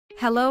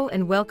Hello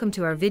and welcome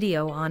to our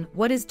video on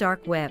what is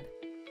dark web.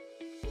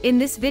 In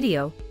this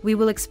video, we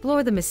will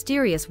explore the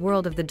mysterious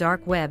world of the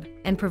dark web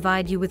and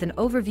provide you with an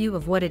overview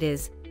of what it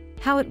is,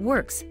 how it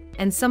works,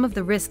 and some of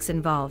the risks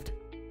involved.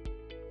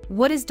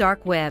 What is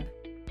dark web?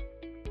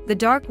 The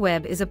dark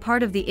web is a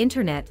part of the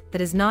internet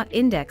that is not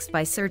indexed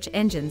by search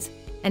engines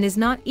and is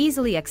not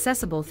easily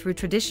accessible through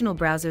traditional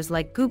browsers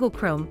like Google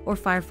Chrome or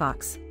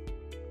Firefox.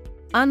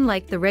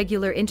 Unlike the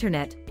regular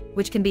internet,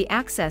 which can be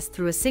accessed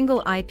through a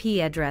single IP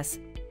address,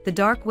 the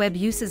dark web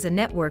uses a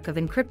network of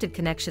encrypted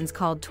connections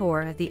called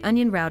Tor, the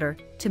onion router,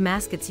 to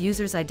mask its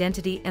user's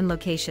identity and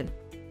location.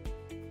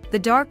 The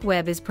dark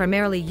web is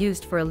primarily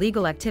used for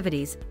illegal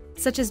activities,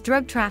 such as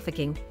drug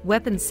trafficking,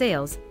 weapons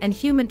sales, and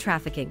human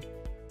trafficking.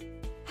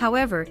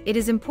 However, it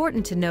is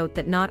important to note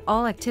that not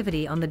all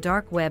activity on the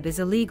dark web is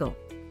illegal.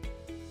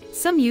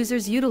 Some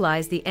users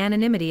utilize the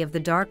anonymity of the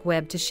dark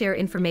web to share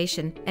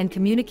information and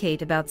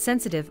communicate about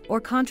sensitive or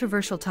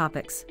controversial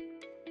topics.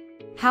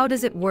 How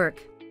does it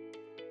work?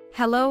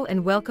 Hello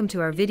and welcome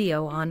to our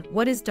video on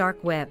what is dark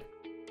web.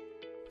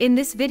 In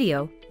this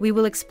video, we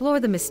will explore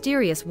the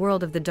mysterious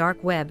world of the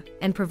dark web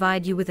and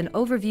provide you with an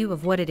overview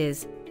of what it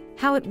is,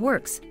 how it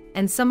works,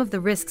 and some of the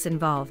risks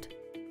involved.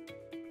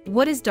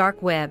 What is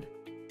dark web?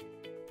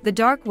 The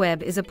dark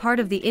web is a part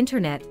of the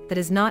internet that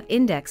is not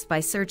indexed by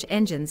search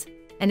engines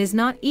and is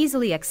not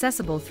easily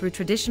accessible through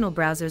traditional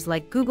browsers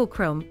like Google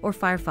Chrome or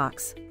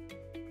Firefox.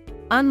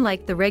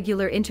 Unlike the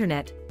regular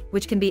internet,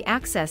 which can be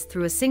accessed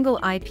through a single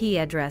IP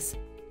address,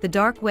 the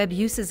dark web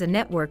uses a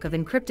network of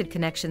encrypted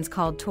connections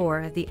called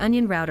Tor, the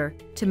onion router,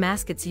 to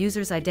mask its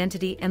user's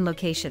identity and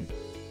location.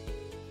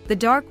 The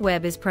dark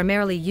web is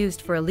primarily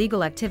used for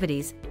illegal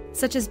activities,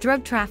 such as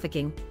drug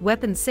trafficking,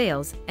 weapons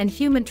sales, and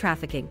human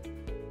trafficking.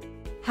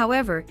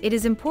 However, it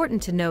is important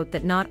to note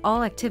that not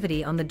all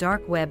activity on the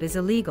dark web is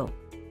illegal.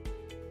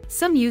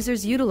 Some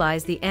users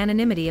utilize the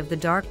anonymity of the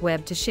dark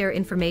web to share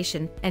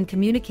information and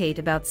communicate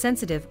about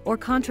sensitive or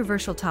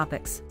controversial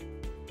topics.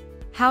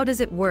 How does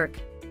it work?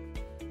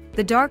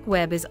 The dark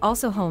web is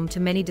also home to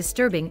many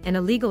disturbing and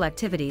illegal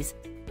activities,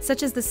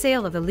 such as the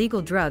sale of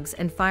illegal drugs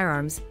and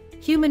firearms,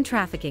 human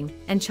trafficking,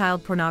 and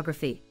child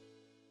pornography.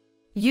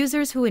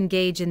 Users who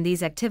engage in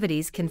these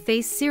activities can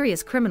face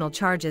serious criminal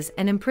charges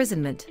and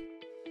imprisonment.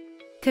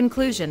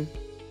 Conclusion.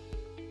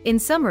 In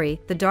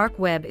summary, the dark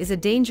web is a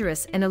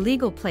dangerous and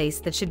illegal place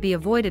that should be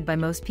avoided by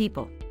most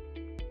people.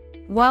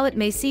 While it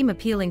may seem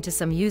appealing to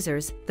some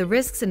users, the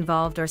risks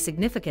involved are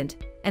significant,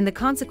 and the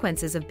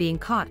consequences of being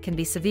caught can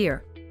be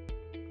severe.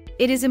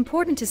 It is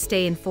important to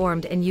stay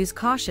informed and use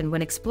caution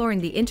when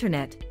exploring the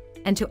internet,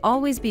 and to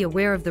always be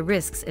aware of the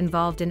risks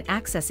involved in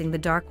accessing the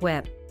dark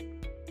web.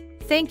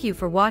 Thank you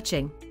for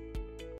watching.